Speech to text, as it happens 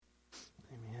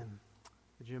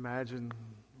you imagine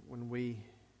when we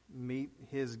meet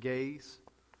His gaze?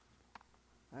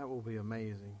 That will be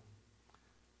amazing.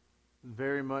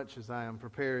 Very much as I am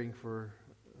preparing for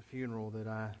a funeral,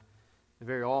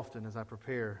 very often as I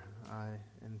prepare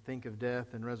and think of death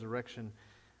and resurrection,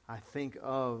 I think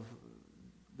of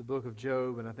the book of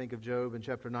Job, and I think of Job in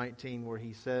chapter 19 where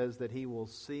he says that he will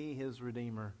see his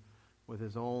Redeemer with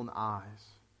his own eyes.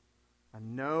 I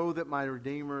know that my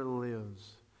Redeemer lives,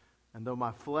 and though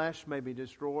my flesh may be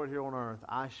destroyed here on earth,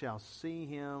 I shall see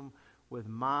Him with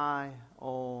my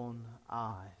own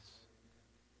eyes.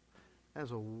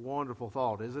 That's a wonderful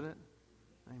thought, isn't it?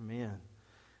 Amen.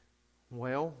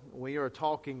 Well, we are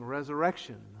talking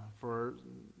resurrection for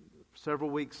several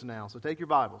weeks now, so take your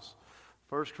Bibles.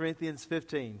 1 Corinthians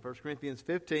 15. 1 Corinthians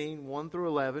 15, 1 through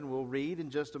 11. We'll read in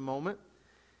just a moment.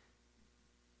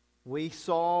 We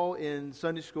saw in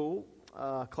Sunday school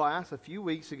class a few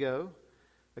weeks ago,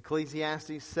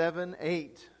 Ecclesiastes 7,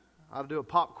 8. I'll do a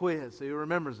pop quiz so who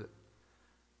remembers it.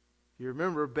 You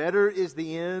remember, better is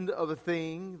the end of a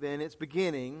thing than its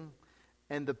beginning,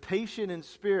 and the patient in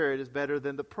spirit is better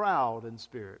than the proud in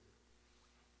spirit.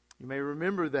 You may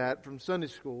remember that from Sunday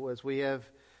school as we have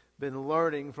been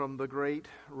learning from the great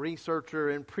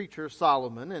researcher and preacher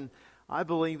Solomon, and I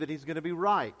believe that he's going to be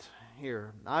right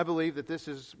here. I believe that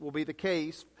this will be the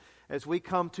case as we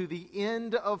come to the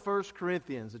end of 1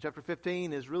 Corinthians. Chapter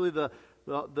 15 is really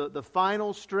the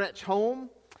final stretch home.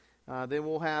 Then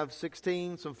we'll have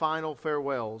 16, some final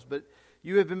farewells. But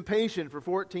you have been patient for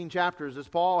 14 chapters as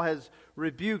Paul has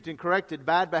rebuked and corrected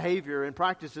bad behavior and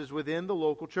practices within the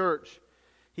local church.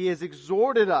 He has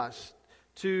exhorted us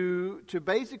to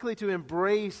basically to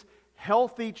embrace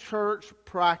healthy church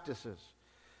practices.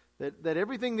 That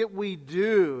everything that we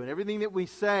do and everything that we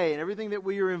say and everything that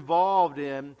we are involved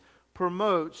in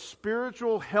promotes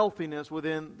spiritual healthiness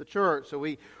within the church. So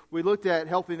we looked at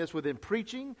healthiness within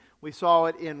preaching. We saw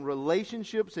it in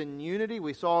relationships and unity.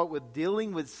 We saw it with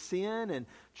dealing with sin and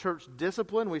church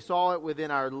discipline. We saw it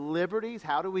within our liberties.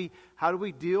 How do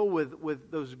we deal with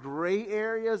those gray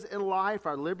areas in life,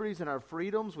 our liberties and our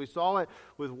freedoms? We saw it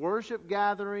with worship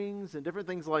gatherings and different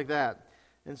things like that.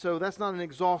 And so that's not an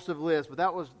exhaustive list, but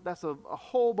that's a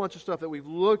whole bunch of stuff that we've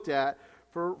looked at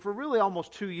for really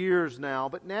almost 2 years now.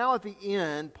 But now at the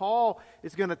end, Paul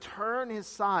is going to turn his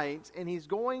sights and he's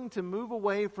going to move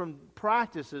away from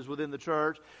practices within the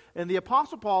church. And the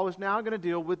Apostle Paul is now going to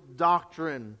deal with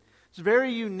doctrine. It's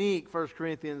very unique, 1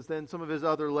 Corinthians, than some of his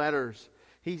other letters.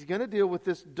 He's going to deal with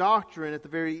this doctrine at the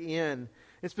very end.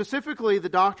 And specifically the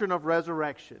doctrine of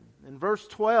resurrection. In verse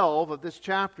 12 of this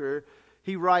chapter,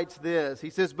 he writes this. He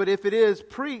says, "But if it is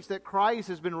preached that Christ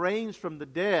has been raised from the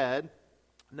dead,"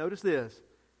 notice this,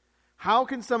 "how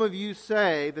can some of you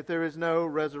say that there is no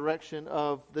resurrection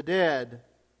of the dead?"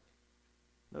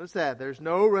 Notice that. There's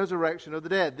no resurrection of the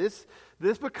dead. This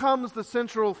becomes the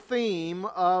central theme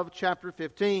of chapter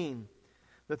 15.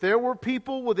 That there were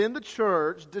people within the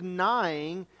church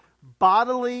denying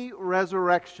bodily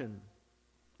resurrection.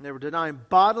 They were denying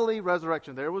bodily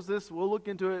resurrection. There was this, we'll look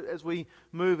into it as we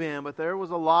move in, but there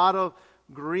was a lot of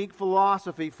Greek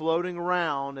philosophy floating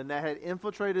around, and that had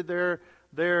infiltrated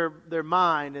their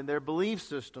mind and their belief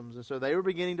systems. And so they were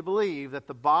beginning to believe that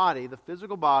the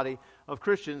physical body of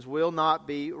Christians will not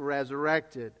be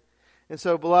resurrected. And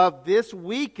so, beloved, this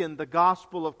weakened the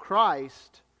gospel of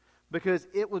Christ because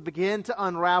it would begin to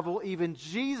unravel even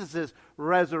Jesus'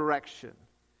 resurrection.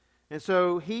 And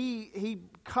so he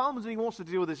comes and he wants to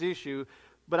deal with this issue.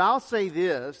 But I'll say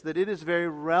this, that it is very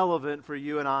relevant for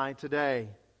you and I today.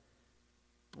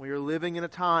 We are living in a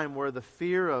time where the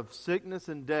fear of sickness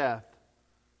and death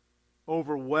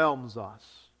overwhelms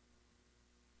us.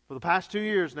 For the past 2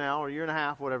 years now, or a year and a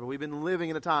half, whatever, we've been living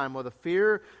in a time where the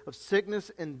fear of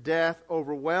sickness and death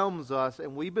overwhelms us,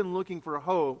 and we've been looking for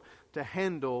hope to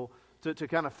handle, to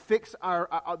kind of fix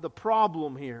the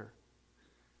problem here.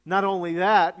 Not only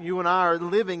that, you and I are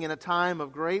living in a time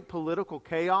of great political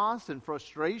chaos and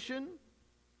frustration,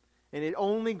 and it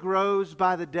only grows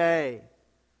by the day.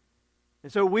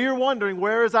 And so we are wondering,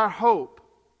 where is our hope?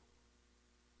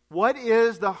 What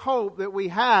is the hope that we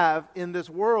have in this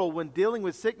world when dealing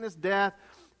with sickness, death,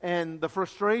 and the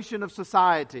frustration of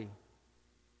society?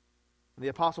 And the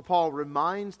Apostle Paul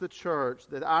reminds the church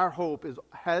that our hope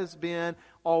has been,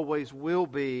 always will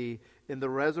be, in the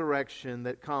resurrection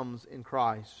that comes in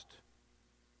Christ.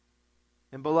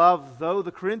 And beloved, though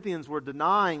the Corinthians were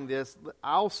denying this,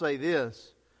 I'll say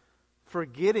this,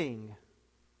 forgetting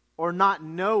or not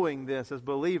knowing this as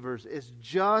believers is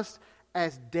just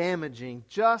as damaging,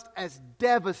 just as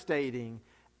devastating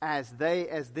as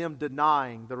them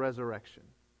denying the resurrection.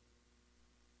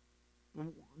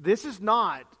 This is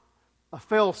not a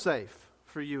fail-safe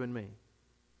for you and me.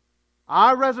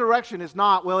 Our resurrection is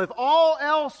not, well, if all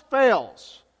else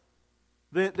fails,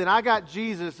 then I got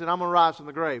Jesus and I'm going to rise from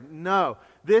the grave. No.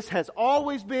 This has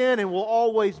always been and will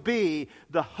always be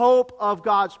the hope of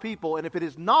God's people. And if it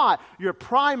is not your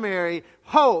primary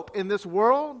hope in this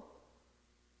world,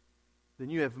 then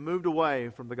you have moved away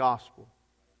from the gospel.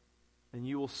 And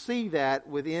you will see that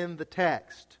within the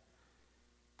text.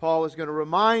 Paul is going to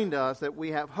remind us that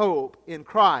we have hope in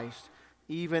Christ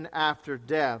even after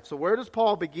death. So where does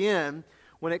Paul begin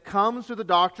when it comes to the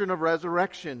doctrine of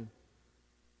resurrection?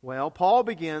 Well, Paul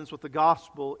begins with the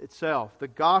gospel itself, the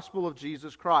gospel of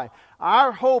Jesus Christ.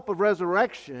 Our hope of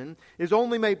resurrection is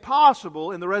only made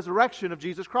possible in the resurrection of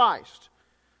Jesus Christ.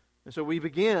 And so we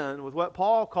begin with what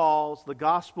Paul calls the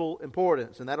gospel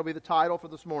importance. And that'll be the title for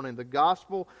this morning, the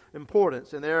gospel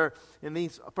importance. And there, in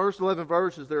these first 11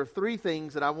 verses, there are three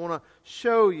things that I want to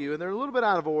show you. And they're a little bit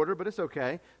out of order, but it's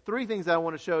okay. Three things that I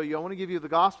want to show you. I want to give you the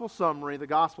gospel summary, the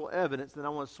gospel evidence. Then I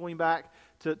want to swing back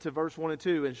to verse 1 and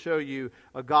 2 and show you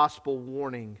a gospel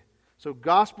warning. So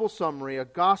gospel summary, a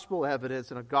gospel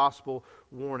evidence, and a gospel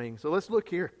warning. So let's look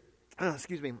here.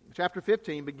 Chapter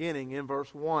 15, beginning in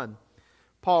verse 1.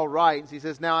 Paul writes, he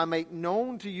says, "Now I make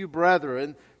known to you,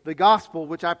 brethren, the gospel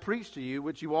which I preached to you,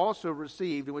 which you also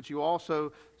received, and which you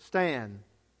also stand,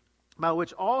 by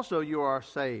which also you are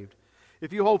saved.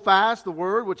 If you hold fast the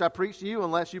word which I preached to you,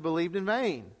 unless you believed in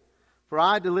vain. For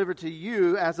I delivered to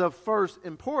you as of first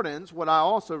importance what I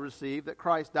also received, that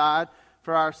Christ died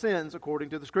for our sins according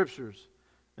to the Scriptures,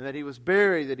 and that He was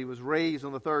buried, that He was raised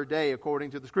on the third day according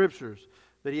to the Scriptures,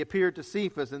 that He appeared to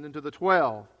Cephas and then to the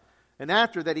 12. And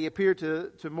after that He appeared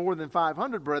to more than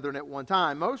 500 brethren at one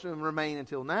time. Most of them remain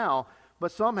until now,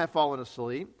 but some have fallen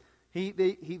asleep.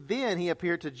 Then He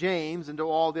appeared to James and to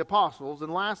all the apostles.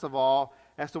 And last of all,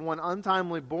 as to one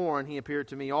untimely born, He appeared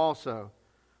to me also.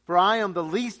 For I am the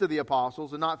least of the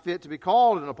apostles, and not fit to be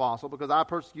called an apostle, because I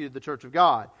persecuted the church of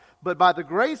God. But by the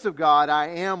grace of God I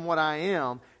am what I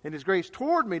am, and His grace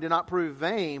toward me did not prove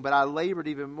vain, but I labored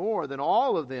even more than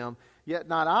all of them. Yet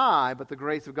not I, but the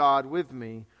grace of God with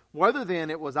me. Whether then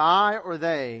it was I or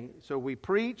they, so we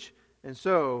preach, and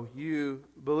so you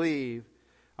believe."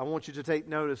 I want you to take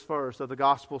notice first of the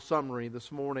gospel summary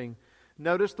this morning.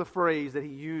 Notice the phrase that he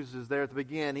uses there at the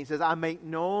beginning. He says, "I make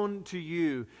known to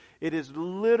you." It is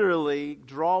literally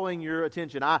drawing your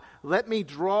attention. Let me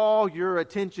draw your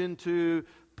attention to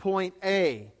point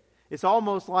A. It's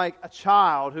almost like a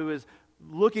child who is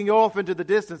looking off into the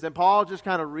distance, and Paul just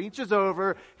kind of reaches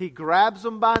over, he grabs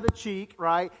them by the cheek,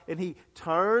 right, and he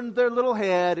turns their little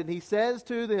head, and he says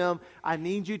to them, "I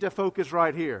need you to focus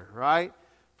right here," right?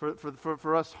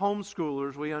 For us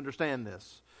homeschoolers, we understand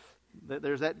this.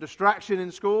 There's that distraction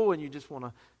in school, and you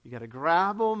got to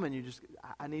grab them, and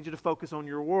I need you to focus on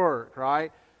your work,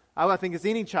 right? I think it's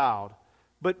any child.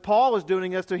 But Paul is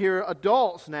doing this to hear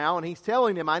adults now, and he's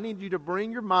telling them, I need you to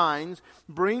bring to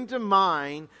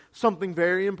mind something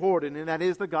very important, and that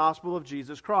is the gospel of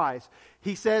Jesus Christ.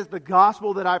 He says, the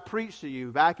gospel that I preached to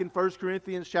you. Back in 1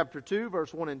 Corinthians chapter 2,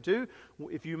 verse 1 and 2,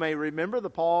 if you may remember,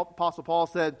 Apostle Paul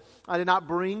said, "I did not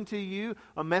bring to you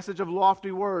a message of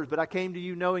lofty words, but I came to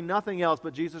you knowing nothing else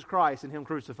but Jesus Christ and Him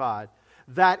crucified."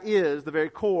 That is the very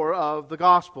core of the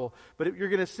gospel. But you're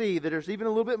going to see that there's even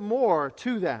a little bit more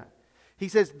to that. He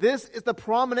says this is the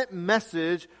prominent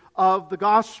message of the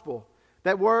gospel.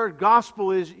 That word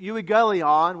gospel is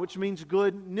euangelion, which means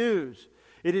good news.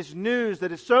 It is news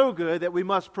that is so good that we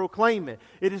must proclaim it.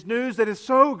 It is news that is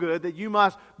so good that you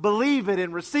must believe it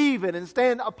and receive it and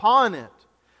stand upon it.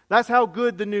 That's how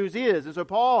good the news is. And so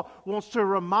Paul wants to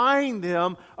remind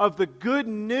them of the good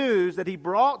news that he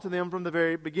brought to them from the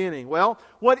very beginning. Well,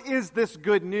 what is this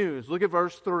good news? Look at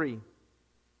verse 3.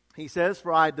 He says,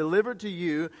 "For I delivered to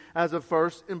you as of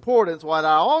first importance what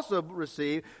I also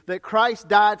received, that Christ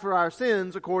died for our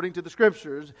sins according to the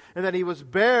Scriptures, and that He was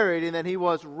buried, and that He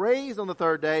was raised on the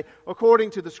third day according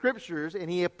to the Scriptures, and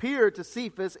He appeared to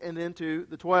Cephas and then to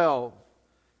the 12.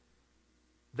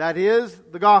 That is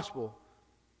the gospel.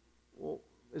 Well,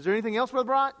 is there anything else, Brother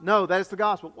Bright? No, that is the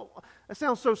gospel. Well, that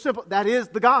sounds so simple. That is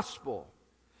the gospel.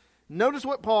 Notice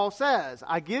what Paul says.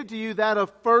 I give to you that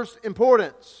of first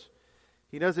importance.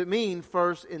 He doesn't mean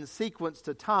first in sequence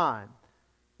to time.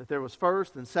 That there was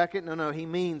first and second. No. He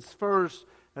means first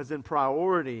as in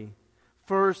priority.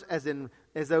 First as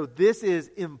though this is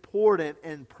important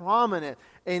and prominent.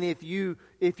 And if you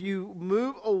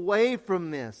move away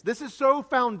from this is so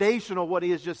foundational what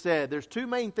he has just said. There's two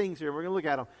main things here. We're going to look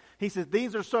at them. He says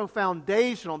these are so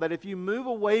foundational that if you move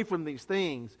away from these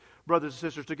things, brothers and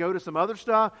sisters, to go to some other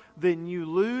stuff, then you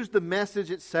lose the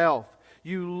message itself.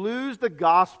 You lose the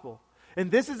gospel. And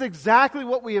this is exactly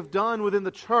what we have done within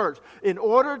the church. In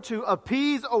order to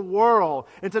appease a world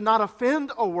and to not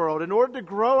offend a world, in order to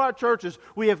grow our churches,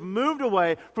 we have moved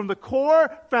away from the core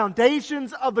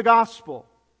foundations of the gospel.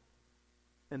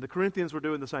 And the Corinthians were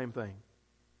doing the same thing.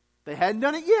 They hadn't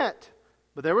done it yet,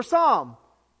 but there were some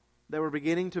that were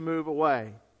beginning to move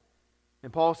away.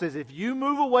 And Paul says, if you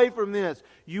move away from this,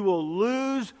 you will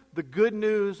lose the good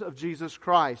news of Jesus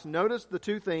Christ. Notice the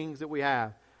two things that we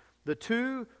have. The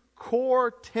two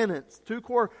core tenets, two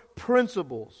core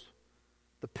principles,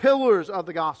 the pillars of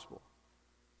the gospel.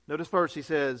 Notice first he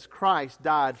says, Christ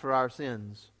died for our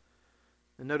sins.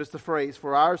 And notice the phrase,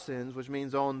 for our sins, which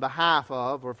means on behalf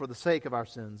of or for the sake of our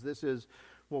sins. This is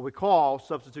what we call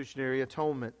substitutionary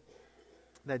atonement.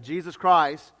 That Jesus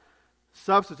Christ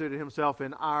substituted himself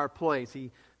in our place.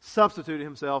 He substituted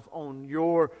himself on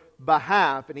your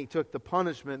behalf, and he took the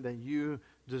punishment that you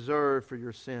deserve for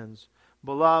your sins.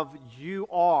 Beloved, you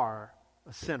are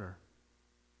a sinner.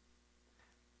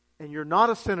 And you're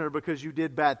not a sinner because you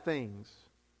did bad things.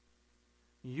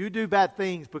 You do bad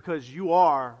things because you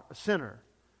are a sinner.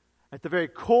 At the very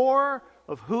core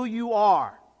of who you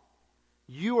are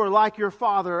like your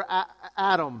father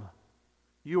Adam.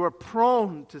 You are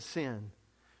prone to sin.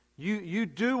 You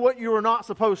do what you are not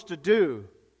supposed to do.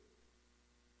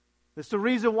 That's the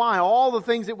reason why all the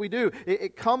things that we do,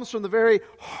 it comes from the very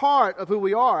heart of who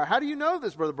we are. How do you know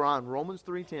this, Brother Brian? Romans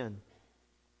 3:10.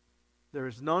 There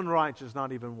is none righteous,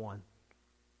 not even one.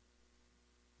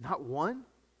 Not one?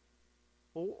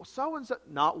 Well, so-and-so,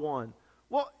 not one.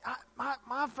 Well,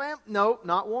 my family, no,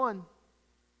 not one.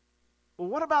 Well,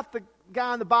 what about the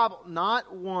guy in the Bible?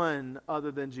 Not one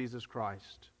other than Jesus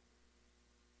Christ.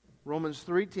 Romans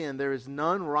 3:10, there is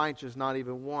none righteous, not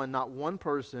even one. Not one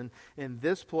person in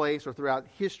this place or throughout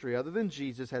history other than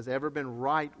Jesus has ever been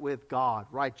right with God,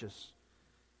 righteous.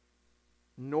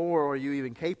 Nor are you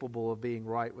even capable of being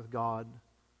right with God.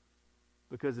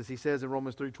 Because as he says in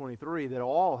Romans 3:23, that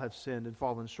all have sinned and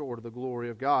fallen short of the glory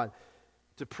of God.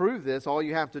 To prove this, all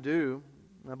you have to do,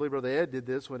 I believe Brother Ed did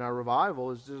this when our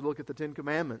revival, is just look at the Ten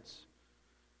Commandments.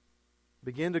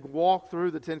 Begin to walk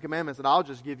through the Ten Commandments, and I'll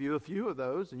just give you a few of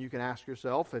those, and you can ask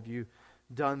yourself, have you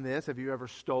done this? Have you ever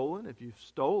stolen? If you've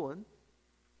stolen,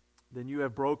 then you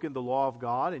have broken the law of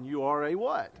God, and you are a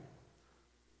what?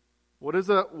 What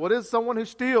is someone who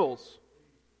steals?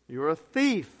 You're a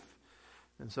thief.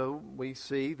 And so we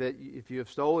see that if you have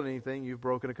stolen anything, you've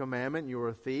broken a commandment, you're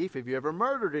a thief. Have you ever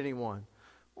murdered anyone?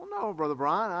 Well, no, Brother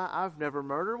Brian, I've never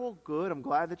murdered. Well, good. I'm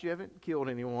glad that you haven't killed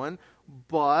anyone.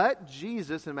 But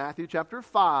Jesus in Matthew chapter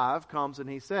 5 comes and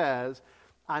he says,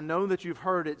 I know that you've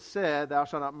heard it said, thou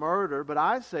shalt not murder, but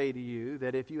I say to you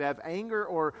that if you have anger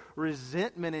or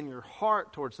resentment in your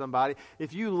heart towards somebody,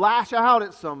 if you lash out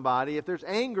at somebody, if there's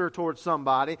anger towards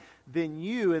somebody, then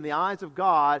you, in the eyes of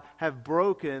God, have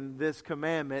broken this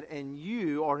commandment, and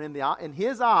you are in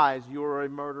His eyes, you are a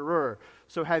murderer.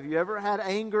 So have you ever had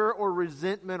anger or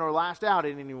resentment or lashed out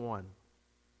at anyone?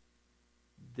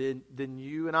 Then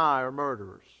you and I are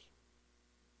murderers.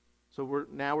 So we're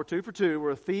 2 for 2.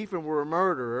 We're a thief and we're a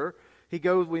murderer. He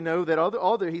goes, we know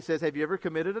that he says, have you ever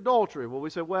committed adultery? Well, we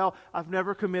say, well, I've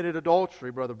never committed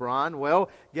adultery, Brother Brian. Well,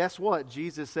 guess what?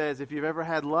 Jesus says, if you've ever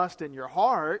had lust in your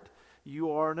heart,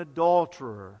 you are an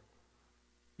adulterer.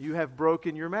 You have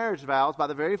broken your marriage vows by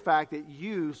the very fact that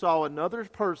you saw another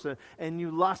person and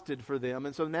you lusted for them.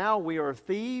 And so now we are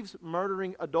thieves,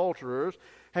 murdering adulterers.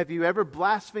 Have you ever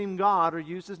blasphemed God or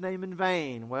used His name in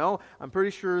vain? Well, I'm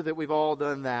pretty sure that we've all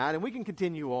done that. And we can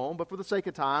continue on, but for the sake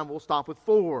of time, we'll stop with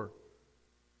 4.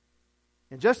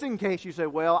 And just in case you say,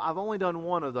 well, I've only done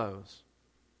one of those.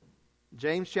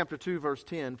 James chapter 2, verse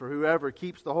 10, for whoever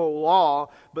keeps the whole law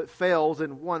but fails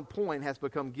in one point has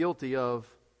become guilty of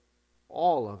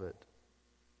all of it.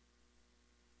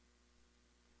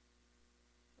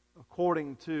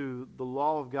 According to the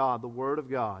law of God, the Word of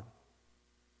God,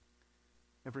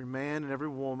 every man and every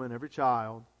woman, every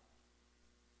child,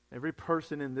 every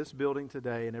person in this building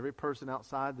today and every person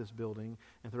outside this building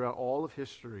and throughout all of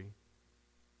history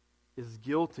is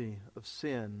guilty of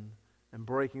sin and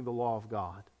breaking the law of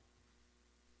God.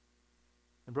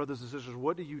 And brothers and sisters,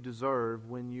 what do you deserve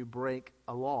when you break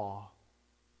a law?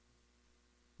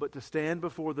 But to stand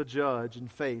before the judge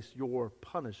and face your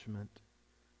punishment.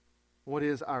 What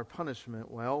is our punishment?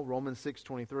 Well, Romans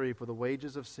 6:23, for the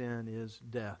wages of sin is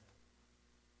death.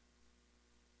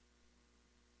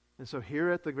 And so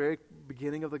here at the very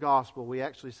beginning of the gospel, we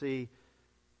actually see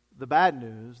the bad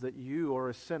news that you are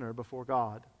a sinner before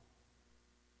God.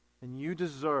 And you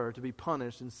deserve to be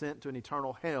punished and sent to an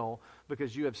eternal hell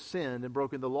because you have sinned and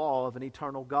broken the law of an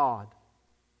eternal God.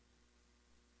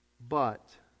 But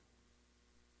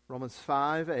Romans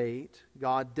 5:8,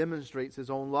 God demonstrates His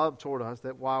own love toward us,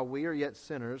 that while we are yet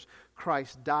sinners,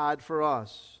 Christ died for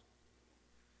us.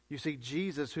 You see,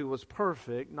 Jesus, who was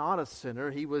perfect, not a sinner,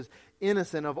 He was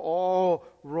innocent of all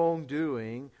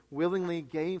wrongdoing, willingly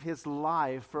gave His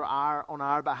life on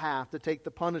our behalf to take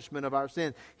the punishment of our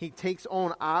sins. He takes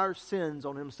on our sins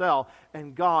on Himself,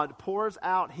 and God pours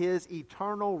out His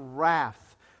eternal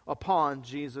wrath upon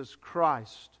Jesus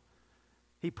Christ.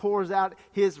 He pours out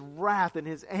His wrath and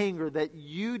His anger that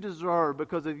you deserve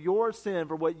because of your sin,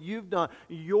 for what you've done,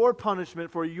 your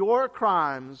punishment for your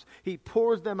crimes. He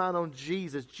pours them out on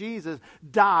Jesus. Jesus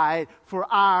died for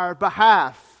our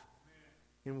behalf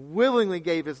and willingly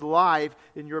gave His life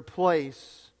in your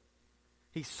place.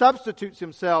 He substitutes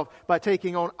Himself by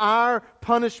taking on our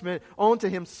punishment onto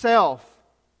Himself.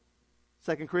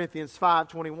 2 Corinthians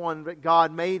 5:21, but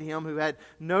God made Him who had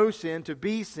no sin to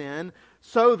be sin,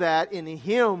 so that in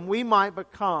Him we might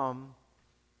become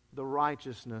the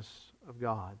righteousness of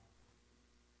God.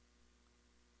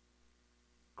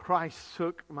 Christ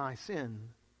took my sin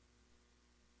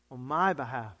on my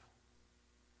behalf.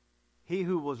 He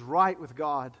who was right with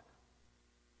God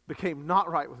became not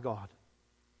right with God.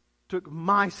 Took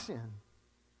my sin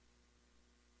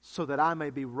so that I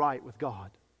may be right with God.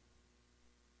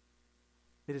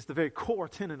 It is the very core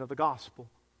tenet of the gospel.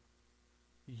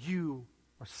 You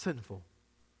are sinful,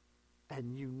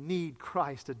 and you need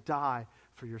Christ to die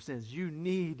for your sins. You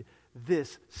need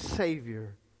this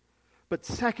Savior. But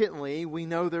secondly, we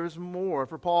know there's more.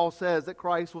 For Paul says that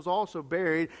Christ was also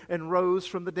buried and rose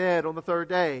from the dead on the third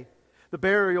day. The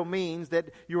burial means that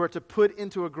you are to put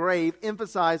into a grave,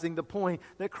 emphasizing the point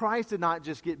that Christ did not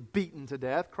just get beaten to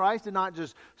death. Christ did not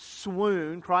just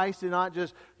swoon. Christ did not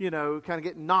just, kind of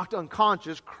get knocked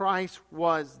unconscious. Christ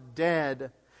was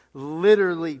dead.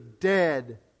 Literally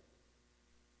dead.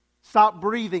 Stop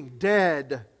breathing,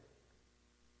 dead.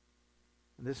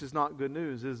 And this is not good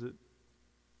news, is it?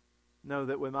 Know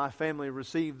that when my family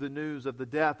received the news of the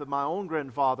death of my own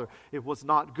grandfather, it was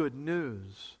not good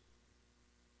news.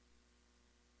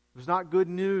 It was not good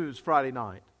news Friday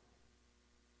night.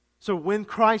 So when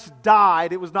Christ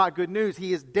died, it was not good news.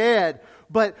 He is dead.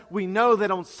 But we know that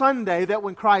on Sunday, that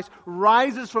when Christ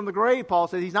rises from the grave, Paul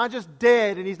says, He's not just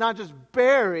dead and He's not just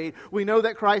buried. We know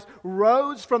that Christ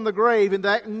rose from the grave, and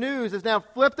that news is now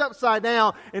flipped upside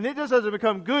down, and it just doesn't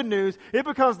become good news. It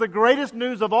becomes the greatest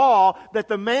news of all, that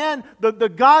the man, the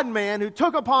God-man who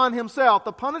took upon Himself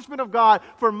the punishment of God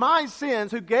for my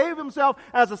sins, who gave Himself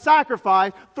as a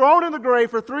sacrifice, thrown in the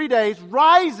grave for 3 days,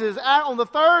 rises out on the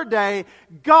third day.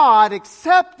 God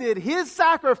accepted His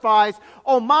sacrifice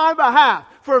on my behalf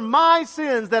for my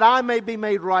sins, that I may be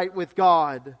made right with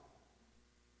God.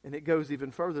 And it goes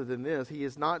even further than this. He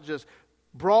is not just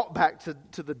brought back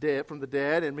to the dead, from the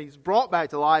dead, and He's brought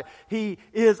back to life. He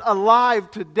is alive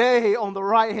today on the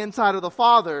right hand side of the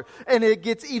Father. And it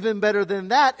gets even better than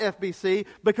that, FBC,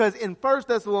 because in 1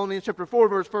 Thessalonians chapter 4,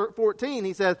 verse 14,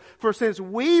 he says, for since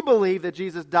we believe that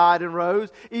Jesus died and rose,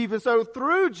 even so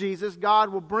through Jesus God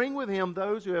will bring with Him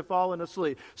those who have fallen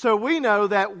asleep. So we know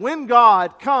that when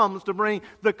God comes to bring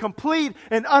the complete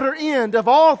and utter end of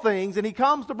all things, and He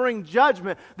comes to bring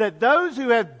judgment, that those who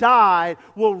have died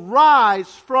will rise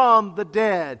from the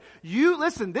dead. You,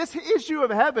 listen, this issue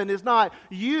of heaven is not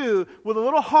you with a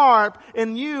little harp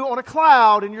and you on a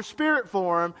cloud in your spirit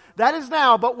form. That is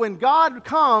now. But when God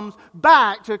comes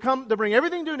back to bring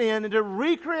everything to an end and to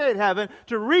recreate heaven,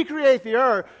 to recreate the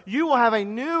earth, you will have a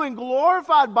new and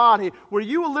glorified body where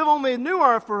you will live on the new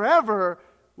earth forever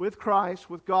with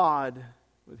Christ, with God,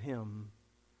 with Him.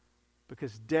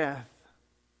 Because death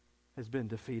has been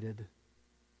defeated.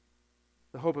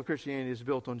 The hope of Christianity is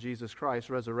built on Jesus Christ's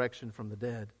resurrection from the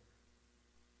dead.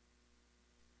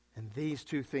 And these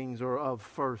two things are of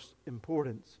first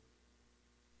importance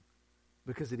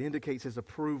because it indicates His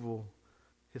approval,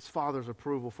 His Father's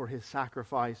approval for His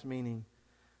sacrifice, meaning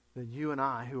that you and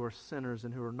I, who are sinners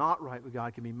and who are not right with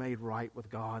God, can be made right with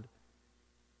God.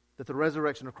 That the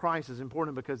resurrection of Christ is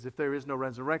important because if there is no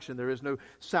resurrection, there is no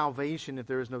salvation. If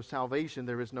there is no salvation,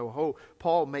 there is no hope.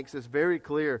 Paul makes this very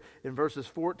clear in verses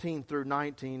 14 through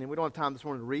 19, and we don't have time this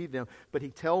morning to read them, but he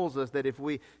tells us that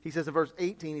he says in verse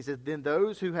 18, he says, then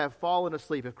those who have fallen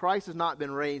asleep, if Christ has not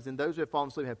been raised, then those who have fallen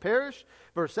asleep have perished.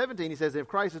 Verse 17, he says, if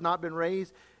Christ has not been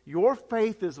raised, your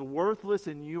faith is worthless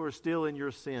and you are still in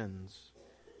your sins.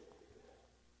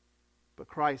 But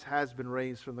Christ has been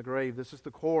raised from the grave. This is the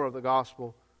core of the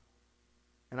gospel.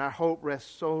 And our hope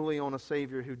rests solely on a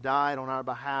Savior who died on our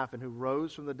behalf and who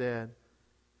rose from the dead.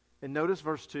 And notice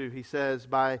verse 2. He says,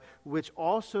 by which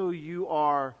also you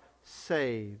are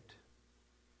saved.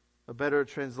 A better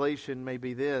translation may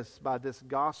be this, by this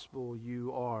gospel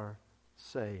you are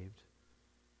saved.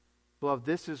 Beloved,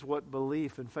 this is what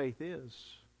belief and faith is.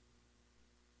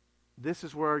 This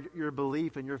is where your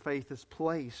belief and your faith is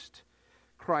placed.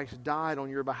 Christ died on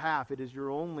your behalf. It is your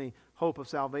only hope of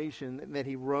salvation, and that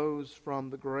He rose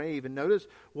from the grave. And notice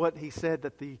what he said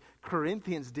that the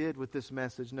Corinthians did with this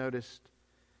message. Notice,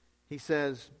 he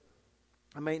says,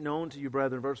 I make known to you,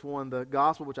 brethren, verse 1, the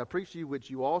gospel which I preached to you,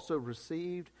 which you also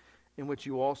received, in which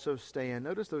you also stand.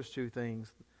 Notice those two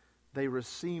things. They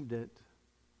received it.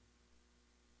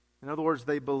 In other words,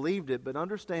 they believed it. But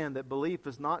understand that belief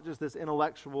is not just this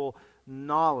intellectual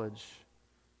knowledge.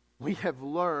 We have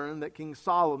learned that King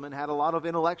Solomon had a lot of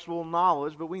intellectual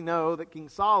knowledge, but we know that King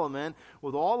Solomon,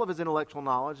 with all of his intellectual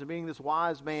knowledge and being this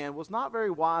wise man, was not very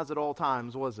wise at all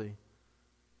times, was he?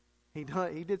 He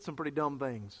did some pretty dumb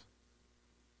things.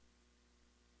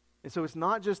 And so it's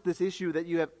not just this issue that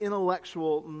you have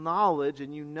intellectual knowledge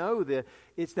and you know that,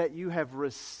 it's that you have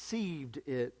received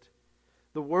it.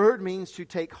 The word means to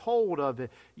take hold of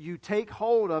it. You take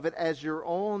hold of it as your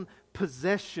own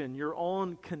possession, your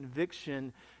own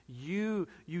conviction. You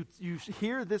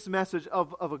hear this message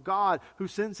of a God who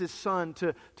sends His Son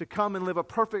to come and live a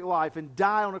perfect life and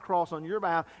die on a cross on your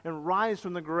behalf and rise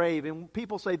from the grave. And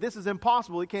people say, this is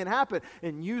impossible, it can't happen.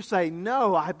 And you say,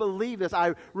 no, I believe this.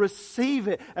 I receive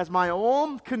it as my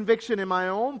own conviction and my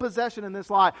own possession in this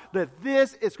life, that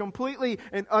this is completely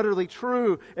and utterly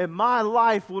true. And my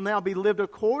life will now be lived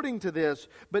according to this.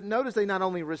 But notice they not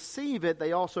only receive it,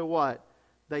 they also what?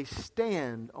 They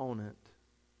stand on it.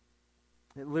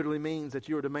 It literally means that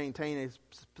you are to maintain a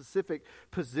specific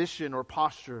position or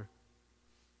posture.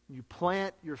 You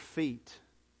plant your feet.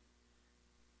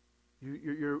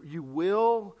 You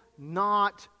will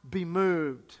not be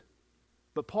moved.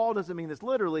 But Paul doesn't mean this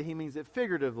literally, he means it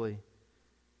figuratively.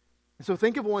 And so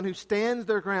think of one who stands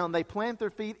their ground. They plant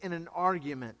their feet in an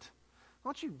argument.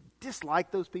 Don't you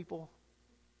dislike those people?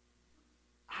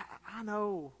 I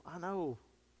know.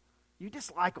 You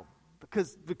dislike them.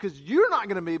 Because you're not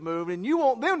going to be moved and you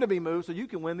want them to be moved so you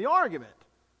can win the argument.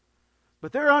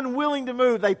 But they're unwilling to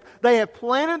move. They have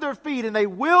planted their feet and they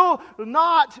will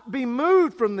not be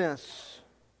moved from this.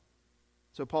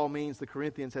 So Paul means the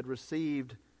Corinthians had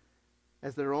received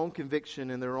as their own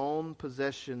conviction and their own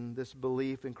possession this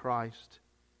belief in Christ.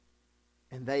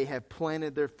 And they have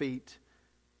planted their feet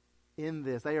in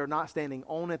this. They are not standing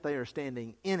on it, they are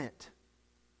standing in it.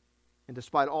 And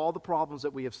despite all the problems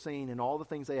that we have seen and all the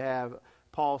things they have,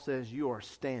 Paul says you are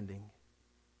standing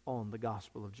on the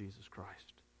gospel of Jesus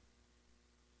Christ.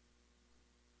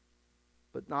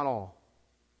 But not all.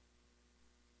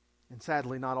 And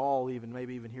sadly, not all,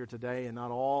 maybe even here today, and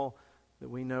not all that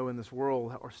we know in this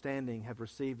world are standing, have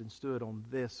received and stood on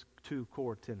this two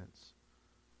core tenets.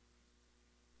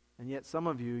 And yet some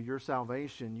of you, your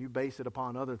salvation, you base it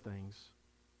upon other things.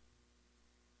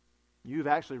 You've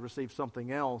actually received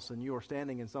something else and you are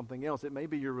standing in something else. It may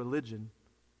be your religion.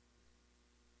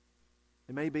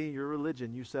 It may be your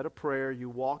religion. You said a prayer, you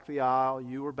walked the aisle,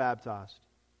 you were baptized.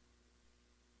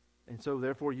 And so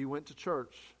therefore you went to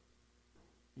church.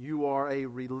 You are a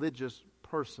religious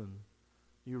person.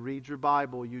 You read your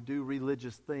Bible, you do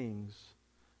religious things.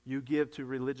 You give to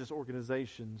religious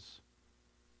organizations.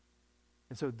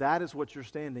 And so that is what you're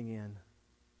standing in.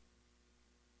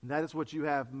 And that is what you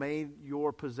have made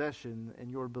your possession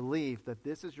and your belief, that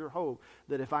this is your hope,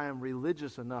 that if I am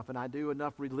religious enough and I do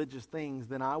enough religious things,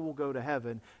 then I will go to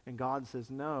heaven. And God says,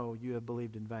 no, you have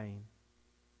believed in vain.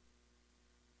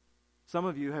 Some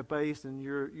of you have based and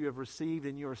you have received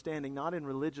and you are standing not in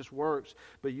religious works,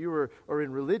 but you are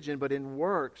in religion, but in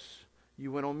works.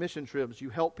 You went on mission trips, you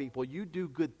help people, you do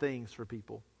good things for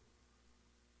people.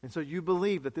 And so you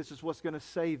believe that this is what's going to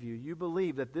save you. You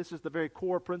believe that this is the very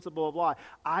core principle of life.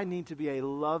 I need to be a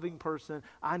loving person.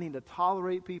 I need to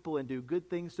tolerate people and do good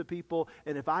things to people.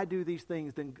 And if I do these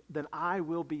things, then I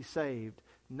will be saved.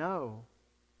 No.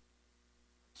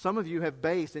 Some of you have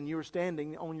based and you are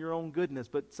standing on your own goodness.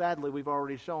 But sadly, we've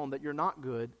already shown that you're not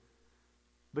good.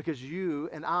 Because you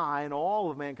and I and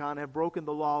all of mankind have broken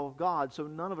the law of God. So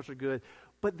none of us are good.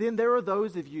 But then there are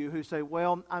those of you who say,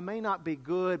 well, I may not be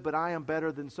good, but I am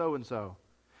better than so-and-so.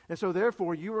 And so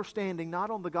therefore, you are standing not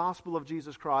on the gospel of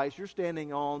Jesus Christ. You're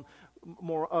standing on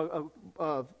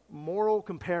moral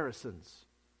comparisons.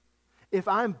 If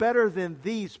I'm better than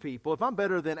these people, if I'm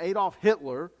better than Adolf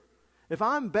Hitler, if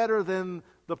I'm better than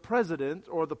the president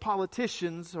or the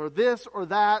politicians or this or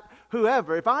that,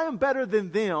 whoever, if I am better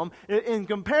than them, in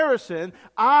comparison,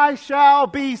 I shall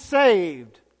be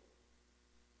saved.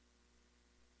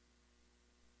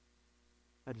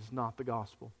 That is not the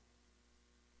gospel.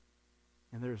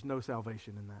 And there is no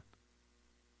salvation in that.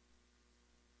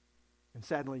 And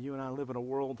sadly, you and I live in a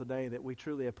world today that we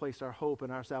truly have placed our hope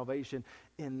and our salvation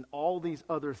in all these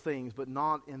other things, but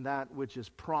not in that which is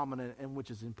prominent and which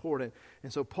is important.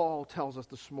 And so Paul tells us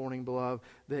this morning, beloved,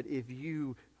 that if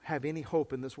you have any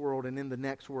hope in this world and in the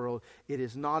next world, it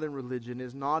is not in religion, it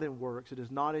is not in works, it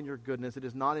is not in your goodness, it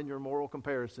is not in your moral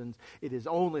comparisons. It is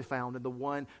only found in the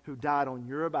one who died on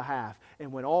your behalf.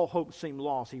 And when all hope seemed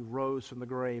lost, he rose from the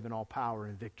grave in all power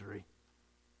and victory.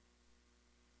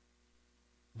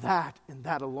 That and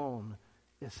that alone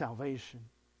is salvation.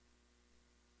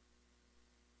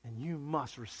 And you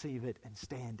must receive it and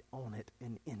stand on it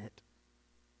and in it.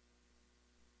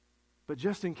 But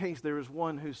just in case there is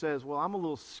one who says, well, I'm a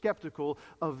little skeptical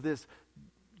of this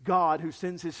God who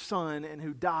sends his Son and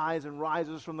who dies and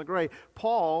rises from the grave,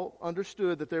 Paul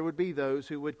understood that there would be those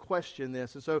who would question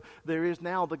this. And so there is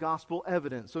now the gospel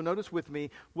evidence. So notice with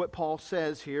me what Paul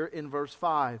says here in verse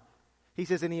 5. He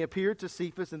says, and he appeared to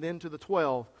Cephas and then to the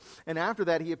 12. And after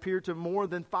that he appeared to more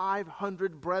than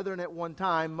 500 brethren at one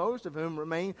time, most of whom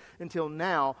remain until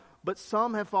now, but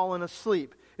some have fallen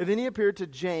asleep. And then he appeared to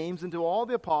James and to all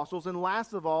the apostles, and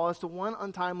last of all, as to one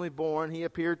untimely born, he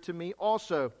appeared to me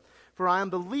also. For I am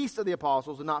the least of the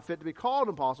apostles and not fit to be called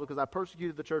an apostle because I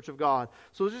persecuted the church of God.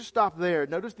 So let's just stop there.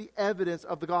 Notice the evidence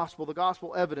of the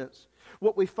gospel evidence.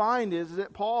 What we find is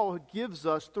that Paul gives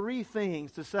us three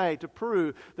things to say to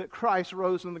prove that Christ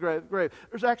rose from the grave.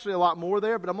 There's actually a lot more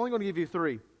there, but I'm only going to give you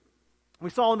three. We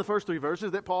saw in the first three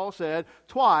verses that Paul said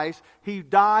twice he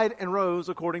died and rose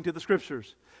according to the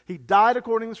Scriptures. He died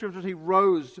according to the Scriptures. He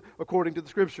rose according to the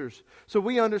Scriptures. So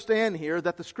we understand here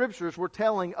that the Scriptures were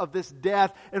telling of this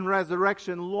death and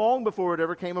resurrection long before it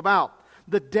ever came about.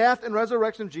 The death and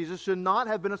resurrection of Jesus should not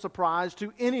have been a surprise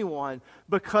to anyone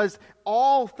because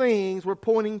all things were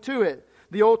pointing to it.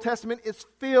 The Old Testament is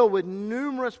filled with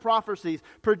numerous prophecies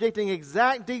predicting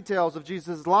exact details of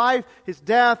Jesus' life, his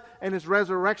death, and his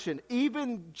resurrection.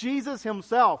 Even Jesus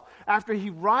himself, after he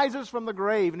rises from the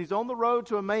grave and he's on the road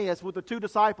to Emmaus with the two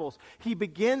disciples, he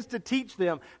begins to teach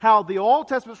them how the Old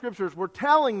Testament Scriptures were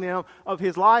telling them of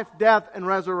his life, death, and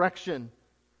resurrection.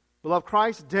 Beloved,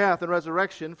 Christ's death and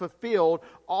resurrection fulfilled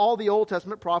all the Old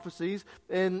Testament prophecies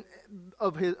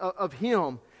of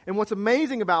him. And what's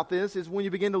amazing about this is when you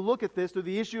begin to look at this through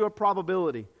the issue of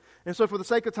probability. And so for the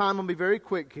sake of time, I'm going to be very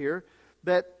quick here,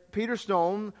 that Peter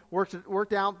Stone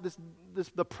worked out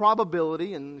the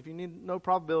probability, and if you need to know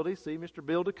probability, see Mr.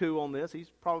 Bill DeCoux on this. He's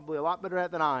probably a lot better at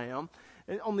it than I am.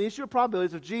 And on the issue of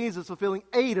probabilities of Jesus fulfilling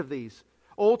 8 of these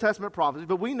Old Testament prophecies,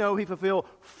 but we know he fulfilled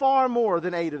far more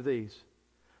than 8 of these.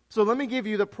 So let me give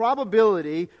you the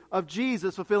probability of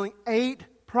Jesus fulfilling 8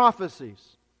 prophecies.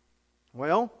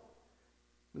 Well,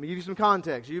 let me give you some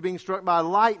context. You being struck by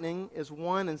lightning is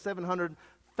 1 in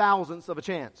 700,000ths of a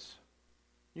chance.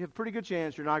 You have a pretty good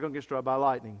chance you're not going to get struck by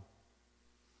lightning.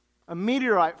 A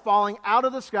meteorite falling out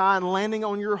of the sky and landing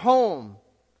on your home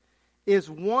is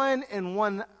 1 in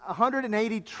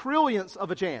 180 trillionths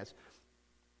of a chance.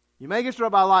 You may get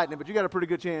struck by lightning, but you got a pretty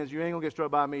good chance you ain't going to get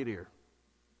struck by a meteor.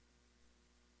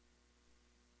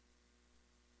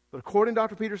 But according to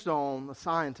Dr. Peter Stone, a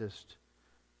scientist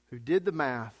who did the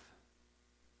math,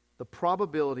 the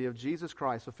probability of Jesus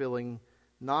Christ fulfilling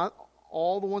not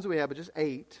all the ones that we have, but just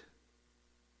 8,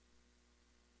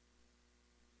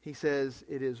 he says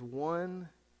it is 1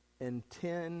 in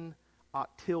 10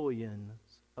 octillions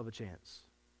of a chance.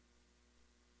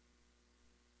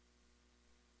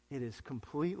 It is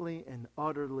completely and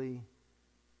utterly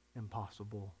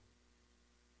impossible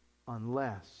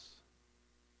unless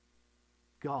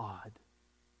God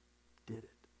did it.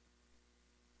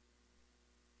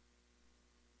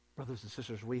 Brothers and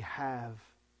sisters, we have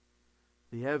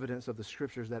the evidence of the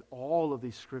Scriptures that all of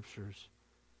these Scriptures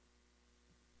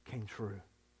came true.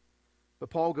 But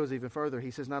Paul goes even further.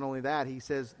 He says not only that, he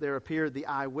says there appeared the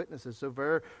eyewitnesses. So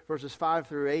verses 5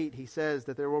 through 8, he says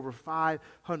that there were over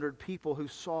 500 people who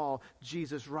saw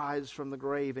Jesus rise from the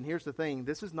grave. And here's the thing,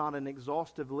 this is not an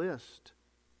exhaustive list.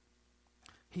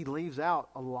 He leaves out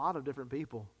a lot of different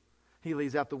people. He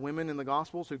leaves out the women in the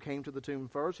Gospels who came to the tomb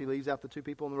first. He leaves out the 2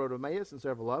 people on the road to Emmaus and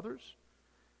several others.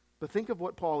 But think of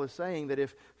what Paul is saying, that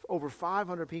if over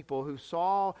 500 people who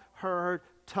saw, heard,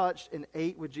 touched, and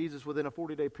ate with Jesus within a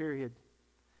 40-day period,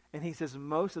 and he says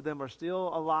most of them are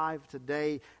still alive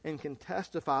today and can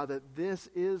testify that this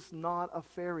is not a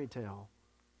fairy tale.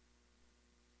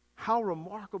 How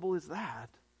remarkable is that?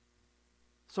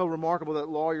 So remarkable that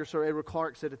lawyer Sir Edward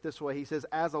Clark said it this way. He says,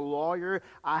 as a lawyer,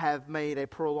 I have made a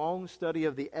prolonged study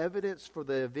of the evidence for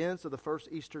the events of the first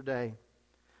Easter day.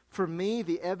 For me,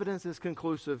 the evidence is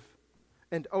conclusive.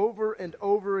 And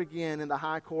over again in the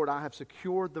high court, I have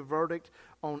secured the verdict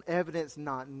on evidence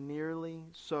not nearly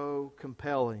so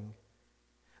compelling.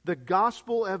 The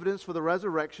gospel evidence for the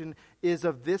resurrection is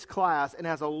of this class, and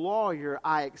as a lawyer,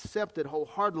 I accept it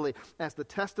wholeheartedly as the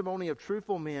testimony of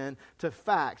truthful men to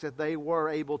facts that they were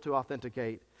able to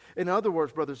authenticate. In other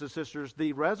words, brothers and sisters,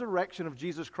 the resurrection of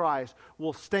Jesus Christ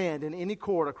will stand in any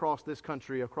court across this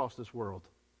country, across this world.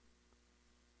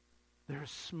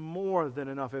 There's more than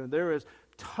enough evidence. There is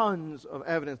tons of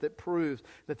evidence that proves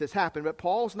that this happened. But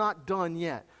Paul's not done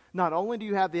yet. Not only do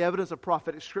you have the evidence of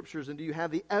prophetic scriptures and do you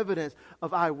have the evidence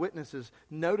of eyewitnesses,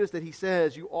 notice that he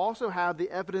says you also have the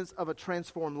evidence of a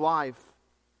transformed life.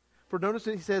 For notice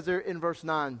that he says there in verse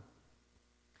 9,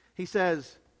 he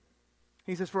says,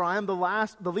 for I am the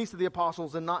least of the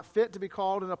apostles and not fit to be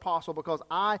called an apostle because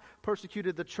I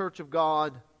persecuted the church of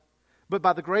God. But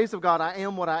by the grace of God, I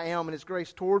am what I am, and His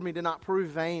grace toward me did not prove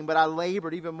vain, but I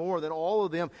labored even more than all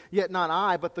of them, yet not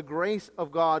I, but the grace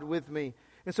of God with me.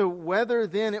 And so whether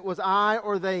then it was I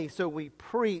or they, so we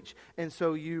preach, and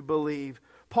so you believe.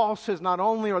 Paul says not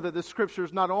only are there the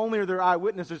scriptures, not only are there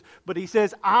eyewitnesses, but he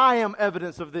says, I am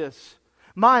evidence of this.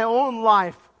 My own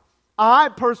life, I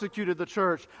persecuted the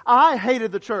church. I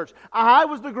hated the church. I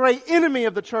was the great enemy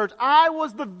of the church. I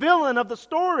was the villain of the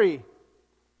story.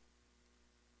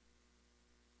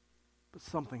 But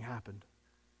something happened.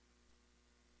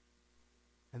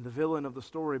 And the villain of the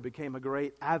story became a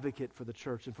great advocate for the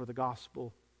church and for the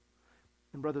gospel.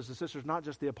 And brothers and sisters, not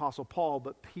just the Apostle Paul,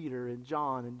 but Peter and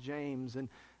John and James and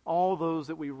all those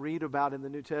that we read about in the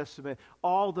New Testament,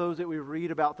 all those that we read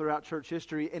about throughout church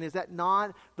history. And is that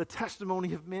not the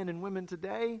testimony of men and women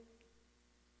today?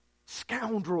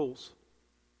 Scoundrels,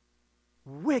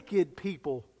 wicked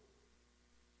people.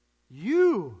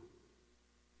 You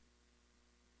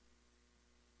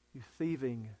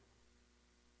thieving,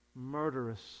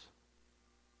 murderous,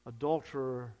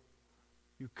 adulterer,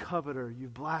 you coveter, you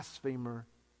blasphemer,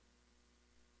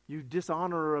 you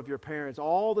dishonorer of your parents,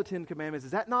 all the 10 Commandments.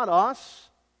 Is that not us?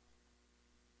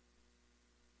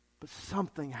 But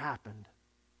something happened.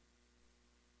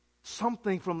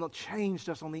 Something changed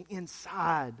us on the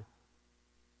inside.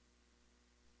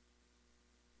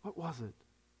 What was it?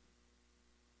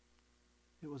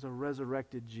 It was a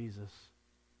resurrected Jesus.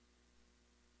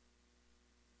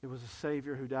 It was a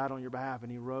Savior who died on your behalf,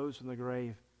 and He rose from the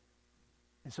grave.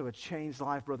 And so a changed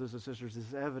life, brothers and sisters,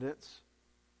 is evidence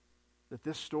that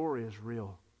this story is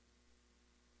real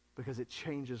because it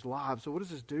changes lives. So what does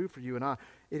this do for you and I?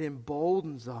 It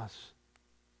emboldens us.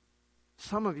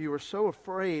 Some of you are so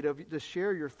afraid to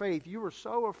share your faith. You are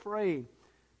so afraid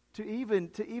to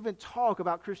even talk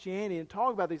about Christianity and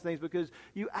talk about these things because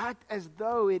you act as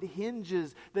though it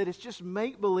hinges, that it's just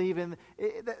make-believe and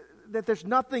that there's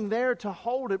nothing there to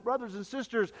hold it. Brothers and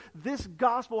sisters, this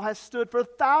gospel has stood for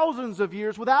thousands of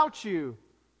years without you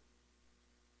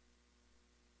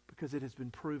because it has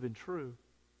been proven true.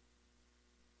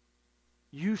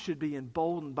 You should be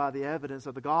emboldened by the evidence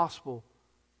of the gospel.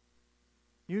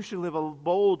 You should live a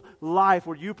bold life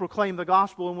where you proclaim the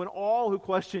gospel, and when all who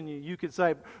question you, you can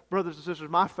say, brothers and sisters,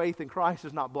 my faith in Christ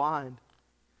is not blind.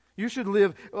 You should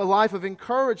live a life of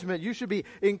encouragement. You should be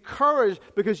encouraged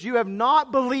because you have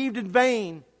not believed in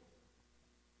vain.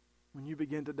 When you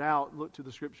begin to doubt, look to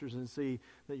the Scriptures and see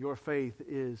that your faith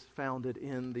is founded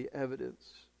in the evidence.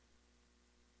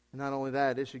 And not only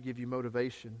that, it should give you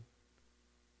motivation.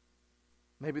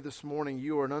 Maybe this morning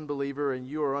you are an unbeliever and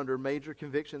you are under major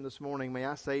conviction this morning. May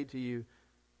I say to you,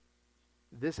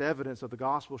 this evidence of the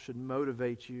gospel should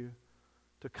motivate you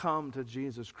to come to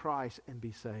Jesus Christ and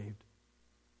be saved.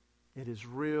 It is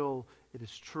real, it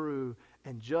is true,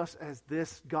 and just as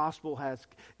this gospel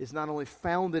is not only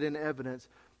founded in evidence,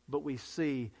 but we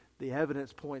see the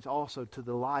evidence points also to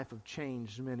the life of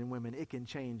changed men and women. It can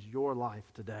change your life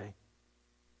today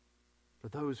for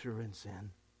those who are in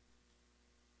sin.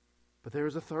 But there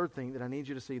is a third thing that I need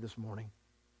you to see this morning.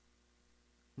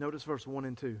 Notice verse 1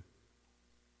 and 2.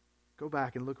 Go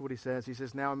back and look at what he says. He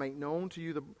says, now I make known to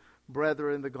you, the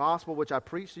brethren, the gospel which I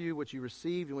preached to you, which you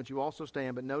received, and which you also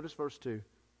stand. But notice verse 2.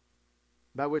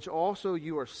 By which also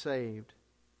you are saved,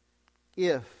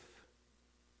 if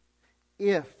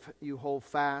you hold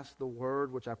fast the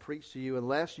word which I preached to you,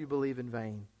 unless you believe in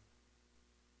vain.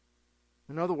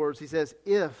 In other words, he says,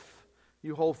 if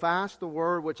you hold fast the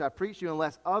word which I preached to you,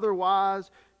 unless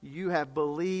otherwise you have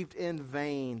believed in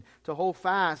vain. To hold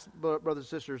fast, brothers and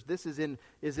sisters, this is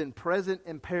in present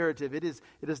imperative. It is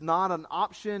not an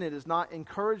option. It is not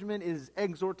encouragement. It is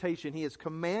exhortation. He is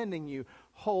commanding you,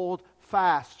 hold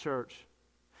fast, church.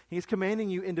 He is commanding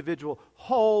you, individual,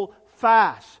 hold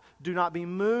fast. Do not be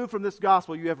moved from this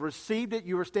gospel. You have received it.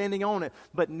 You are standing on it.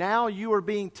 But now you are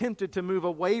being tempted to move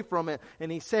away from it.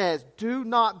 And he says, do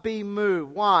not be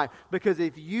moved. Why? Because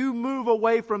if you move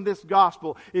away from this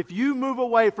gospel, if you move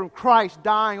away from Christ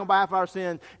dying on behalf of our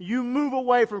sins, you move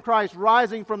away from Christ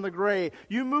rising from the grave,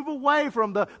 you move away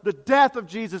from the death of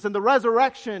Jesus and the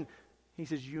resurrection, he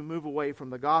says you move away from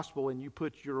the gospel and you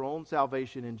put your own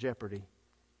salvation in jeopardy.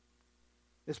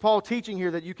 Is Paul teaching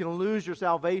here that you can lose your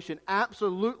salvation?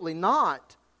 Absolutely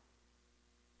not.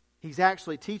 He's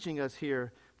actually teaching us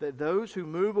here that those who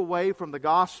move away from the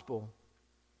gospel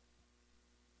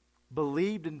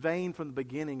believed in vain from the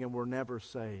beginning and were never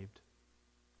saved.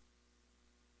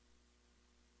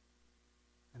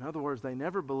 In other words, they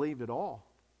never believed at all.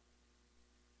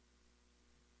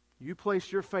 You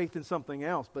place your faith in something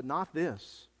else, but not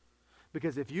this.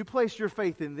 Because if you place your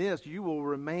faith in this, you will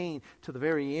remain to the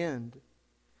very end.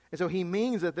 And so he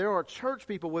means that there are church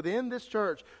people within this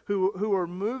church who are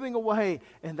moving away,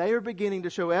 and they are beginning to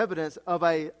show evidence of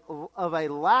a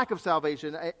lack of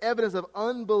salvation, evidence of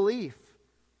unbelief.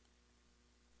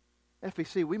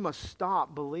 FBC, we must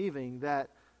stop believing that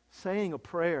saying a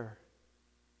prayer,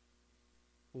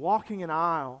 walking an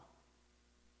aisle,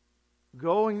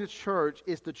 going to church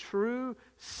is the true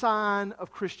sign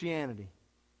of Christianity.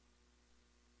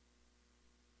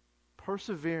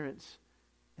 Perseverance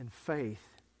and faith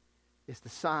is the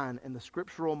sign and the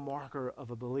scriptural marker of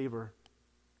a believer.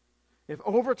 If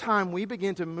over time we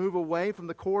begin to move away from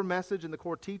the core message and the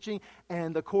core teaching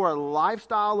and the core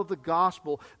lifestyle of the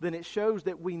gospel, then it shows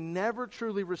that we never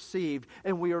truly received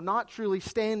and we are not truly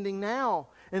standing now.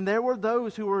 And there were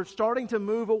those who were starting to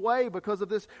move away because of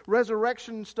this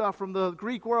resurrection stuff from the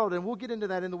Greek world, and we'll get into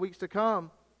that in the weeks to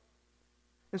come.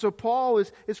 And so Paul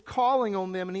is calling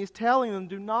on them and he's telling them,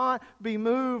 do not be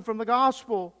moved from the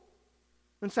gospel.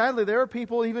 And sadly, there are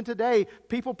people even today,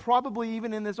 people probably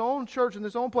even in this own church, in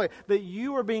this own place, that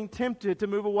you are being tempted to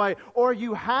move away, or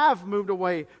you have moved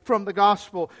away from the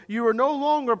gospel. You are no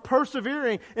longer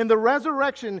persevering in the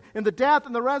resurrection, in the death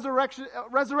and the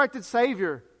resurrected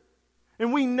Savior.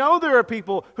 And we know there are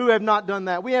people who have not done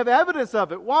that. We have evidence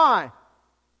of it. Why?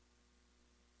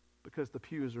 Because the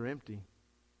pews are empty.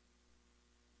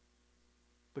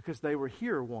 Because they were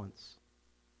here once.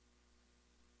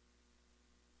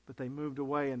 But they moved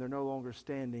away and they're no longer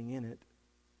standing in it.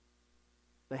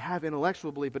 They have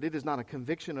intellectual belief, but it is not a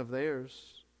conviction of theirs.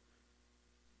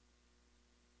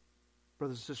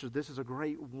 Brothers and sisters, this is a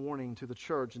great warning to the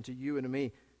church and to you and to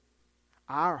me.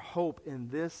 Our hope in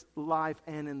this life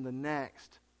and in the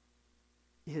next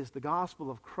is the gospel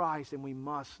of Christ, and we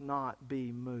must not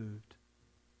be moved.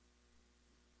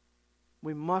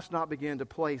 We must not begin to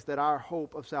place that our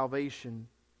hope of salvation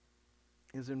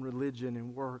is in religion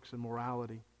and works and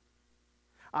morality.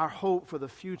 Our hope for the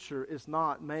future is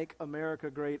not make America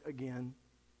great again.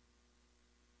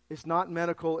 It's not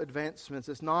medical advancements.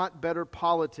 It's not better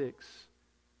politics.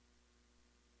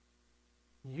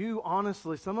 You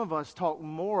honestly, some of us talk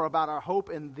more about our hope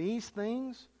in these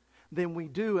things than we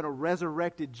do in a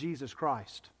resurrected Jesus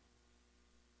Christ.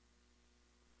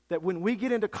 That when we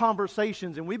get into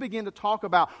conversations and we begin to talk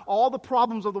about all the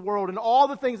problems of the world and all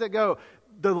the things that go,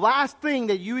 the last thing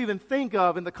that you even think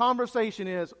of in the conversation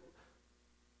is,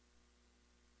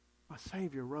 my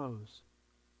Savior rose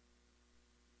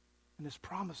and has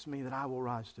promised me that I will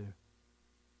rise too.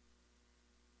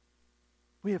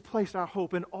 We have placed our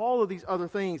hope in all of these other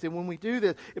things. And when we do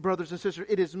this, brothers and sisters,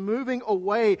 it is moving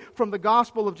away from the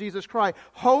gospel of Jesus Christ.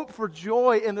 Hope for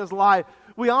joy in this life.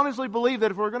 We honestly believe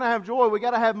that if we're going to have joy, we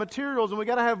got to have materials and we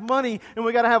got to have money and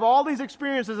we got to have all these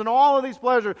experiences and all of these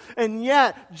pleasures. And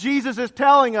yet, Jesus is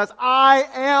telling us, I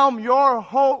am your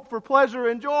hope for pleasure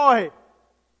and joy.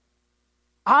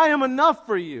 I am enough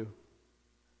for you.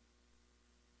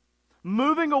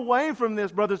 Moving away from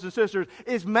this, brothers and sisters,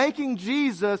 is making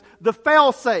Jesus the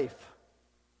fail-safe.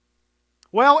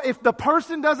 Well, if the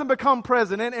person doesn't become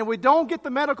president and we don't get the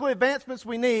medical advancements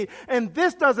we need, and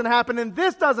this doesn't happen, and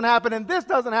this doesn't happen, and this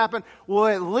doesn't happen, well,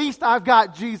 at least I've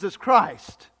got Jesus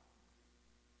Christ.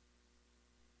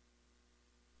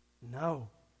 No.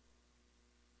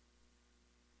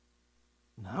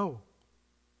 No.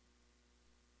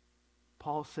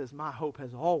 Paul says, my hope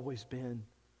has always been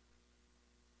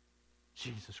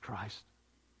Jesus Christ.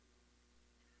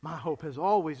 My hope has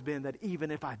always been that even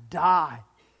if I die,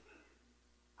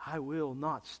 I will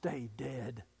not stay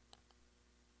dead.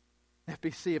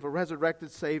 FBC, if a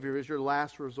resurrected Savior is your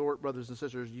last resort, brothers and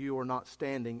sisters, you are not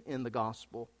standing in the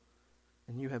gospel,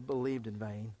 and you have believed in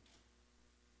vain.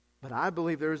 But I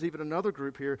believe there is even another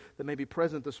group here that may be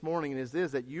present this morning, and is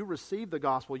this, that you received the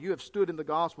gospel, you have stood in the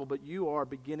gospel, but you are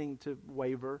beginning to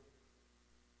waver.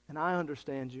 And I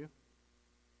understand you.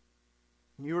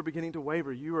 You were beginning to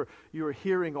waver. You were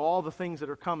hearing all the things that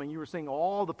are coming. You were seeing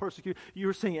all the persecution. You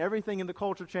were seeing everything in the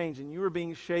culture change, and you were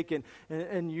being shaken.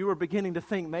 And you were beginning to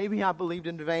think, maybe I believed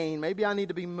in vain. Maybe I need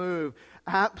to be moved.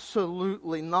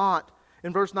 Absolutely not.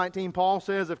 In verse 19, Paul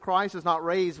says, if Christ is not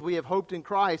raised, we have hoped in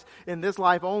Christ in this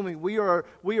life only. We are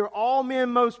all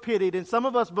men most pitied, and some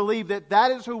of us believe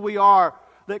that is who we are.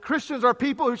 That Christians are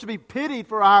people who should be pitied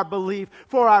for our belief,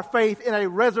 for our faith in a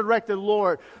resurrected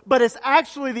Lord. But it's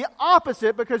actually the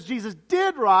opposite, because Jesus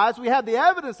did rise. We have the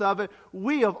evidence of it.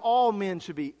 We of all men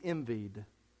should be envied.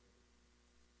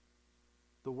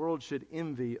 The world should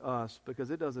envy us,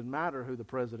 because it doesn't matter who the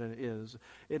president is.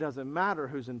 It doesn't matter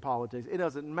who's in politics. It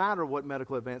doesn't matter what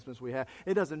medical advancements we have.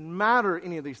 It doesn't matter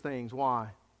any of these things. Why?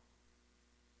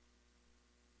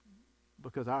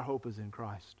 Because our hope is in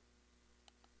Christ.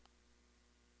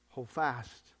 Hold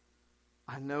fast.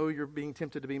 I know you're being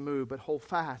tempted to be moved, but hold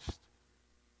fast.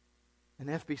 And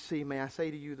FBC, may I say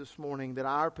to you this morning that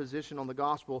our position on the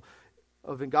gospel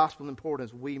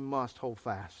importance, we must hold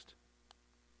fast.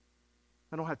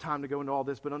 I don't have time to go into all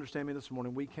this, but understand me this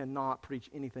morning, we cannot preach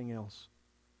anything else.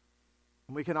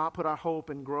 And we cannot put our hope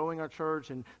in growing our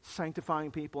church and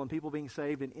sanctifying people and people being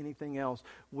saved in anything else.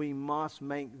 We must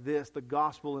make this the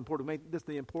gospel important, make this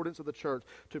the importance of the church,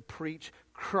 to preach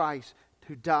Christ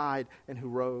who died and who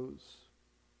rose.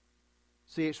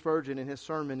 C.H. Spurgeon, in his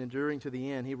sermon, Enduring to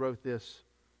the End, he wrote this.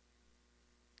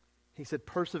 He said,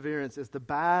 perseverance is the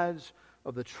badge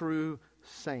of the true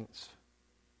saints.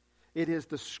 It is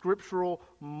the scriptural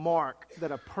mark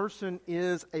that a person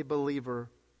is a believer.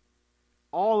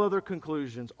 All other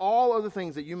conclusions, all other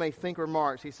things that you may think are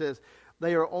marks, he says,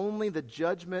 they are only the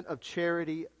judgment of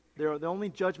charity. They are the only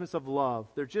judgments of love.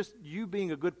 They're just you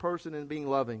being a good person and being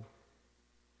loving.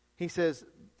 He says,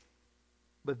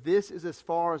 but this is as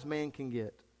far as man can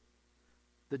get.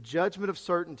 The judgment of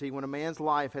certainty when a man's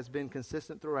life has been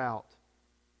consistent throughout.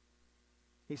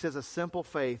 He says a simple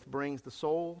faith brings the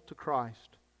soul to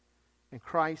Christ. And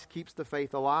Christ keeps the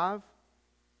faith alive.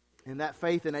 And that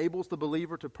faith enables the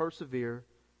believer to persevere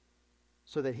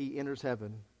so that he enters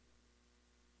heaven.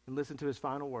 And listen to his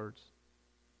final words.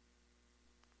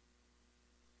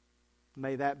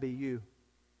 May that be you.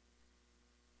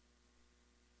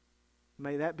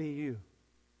 May that be you.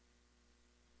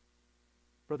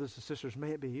 Brothers and sisters, may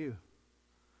it be you.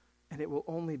 And it will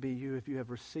only be you if you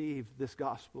have received this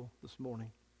gospel this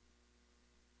morning.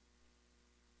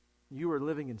 You are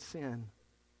living in sin.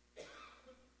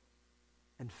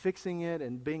 And fixing it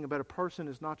and being a better person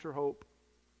is not your hope.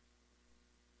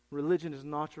 Religion is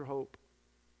not your hope.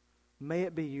 May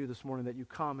it be you this morning that you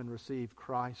come and receive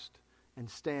Christ and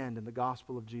stand in the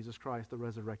gospel of Jesus Christ, the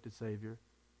resurrected Savior.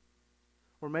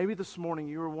 Or maybe this morning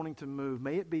you are wanting to move.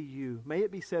 May it be you. May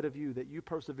it be said of you that you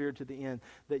persevered to the end,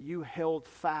 that you held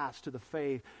fast to the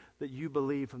faith that you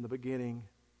believed from the beginning.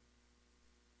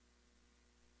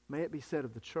 May it be said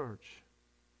of the church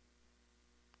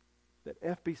that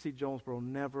FBC Jonesboro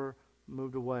never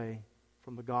moved away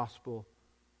from the gospel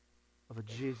of a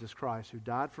Jesus Christ who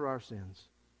died for our sins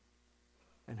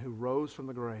and who rose from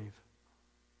the grave.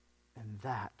 And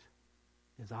that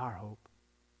is our hope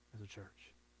as a church.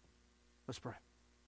 Let's pray.